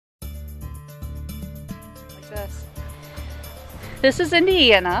this. This is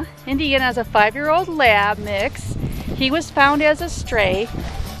Indiana. Indiana is a 5-year-old lab mix. He was found as a stray.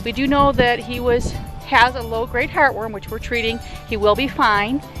 We do know that he has a low-grade heartworm, which we're treating. He will be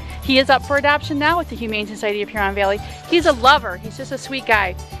fine. He is up for adoption now with the Humane Society of Huron Valley. He's a lover. He's just a sweet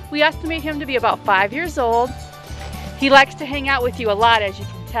guy. We estimate him to be about 5 years old. He likes to hang out with you a lot, as you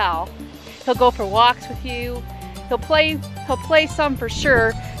can tell. He'll go for walks with you. He'll play some for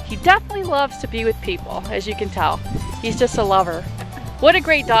sure. He definitely loves to be with people, as you can tell. He's just a lover. What a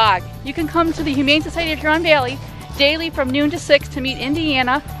great dog. You can come to the Humane Society of Huron Valley daily from noon to 6 to meet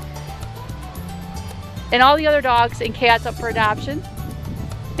Indiana and all the other dogs and cats up for adoption.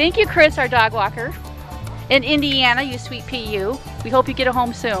 Thank you, Chris, our dog walker. And Indiana, you sweet PU. We hope you get a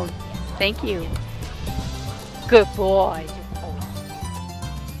home soon. Thank you. Good boy.